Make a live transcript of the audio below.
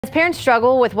As parents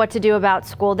struggle with what to do about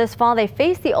school this fall, they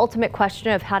face the ultimate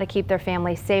question of how to keep their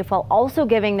family safe while also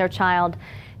giving their child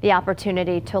the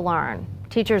opportunity to learn.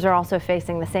 Teachers are also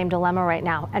facing the same dilemma right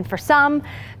now, and for some,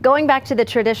 going back to the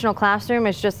traditional classroom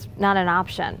is just not an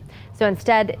option. So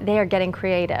instead, they are getting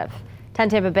creative. 10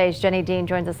 Tampa Bay's Jenny Dean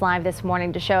joins us live this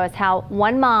morning to show us how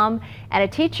one mom and a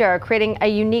teacher are creating a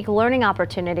unique learning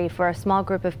opportunity for a small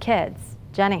group of kids.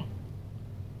 Jenny.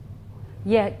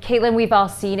 Yeah, Caitlin, we've all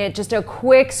seen it. Just a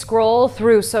quick scroll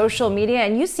through social media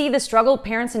and you see the struggle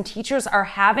parents and teachers are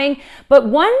having. But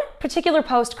one particular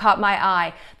post caught my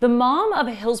eye. The mom of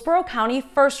a Hillsborough County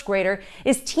first grader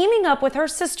is teaming up with her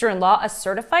sister-in-law, a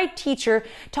certified teacher,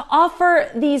 to offer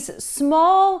these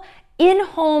small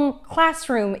in-home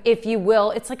classroom, if you will.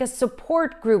 It's like a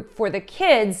support group for the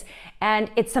kids,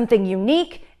 and it's something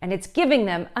unique, and it's giving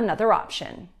them another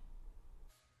option.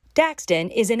 Daxton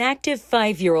is an active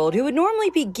 5-year-old who would normally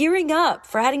be gearing up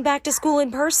for heading back to school in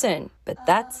person, but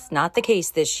that's not the case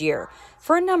this year.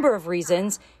 For a number of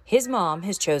reasons, his mom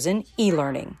has chosen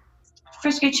e-learning.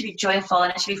 First grade should be joyful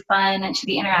and it should be fun and it should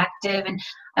be interactive, and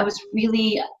I was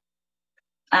really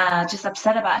just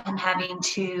upset about him having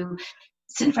to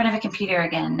sit in front of a computer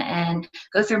again and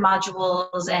go through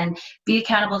modules and be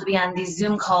accountable to be on these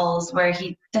Zoom calls where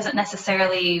he doesn't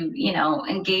necessarily,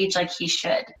 engage like he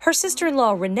should. Her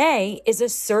sister-in-law, Ranee, is a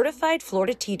certified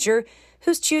Florida teacher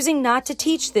who's choosing not to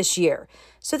teach this year.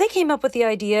 So they came up with the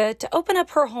idea to open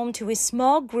up her home to a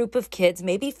small group of kids,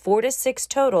 maybe 4 to 6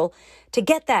 total, to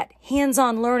get that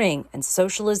hands-on learning and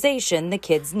socialization the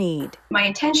kids need. My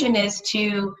intention is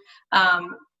to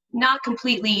not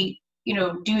completely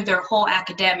do their whole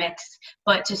academics,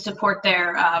 but to support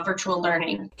their virtual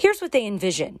learning. Here's what they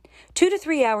envision: 2 to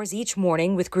 3 hours each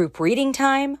morning with group reading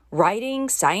time, writing,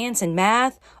 science and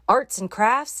math, arts and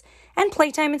crafts, and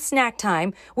playtime and snack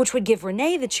time, which would give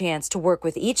Ranee the chance to work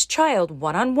with each child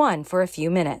one-on-one for a few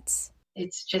minutes.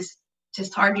 It's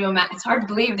just hard to imagine. It's hard to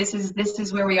believe this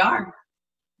is where we are.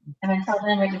 And until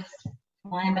then, we're just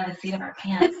flying by the seat of our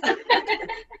pants.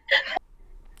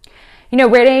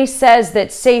 Ranee says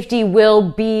that safety will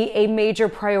be a major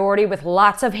priority with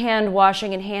lots of hand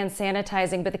washing and hand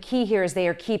sanitizing, but the key here is they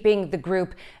are keeping the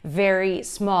group very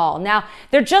small. Now,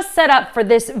 they're just set up for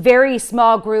this very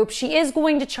small group. She is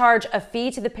going to charge a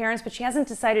fee to the parents, but she hasn't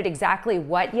decided exactly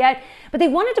what yet. But they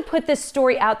wanted to put this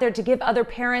story out there to give other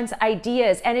parents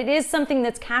ideas, and it is something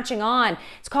that's catching on.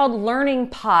 It's called Learning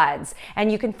Pods, and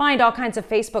you can find all kinds of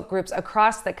Facebook groups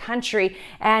across the country,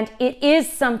 and it is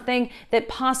something that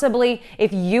possibly,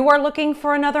 if you are looking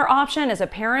for another option as a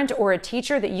parent or a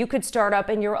teacher, that you could start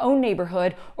up in your own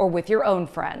neighborhood or with your own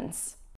friends.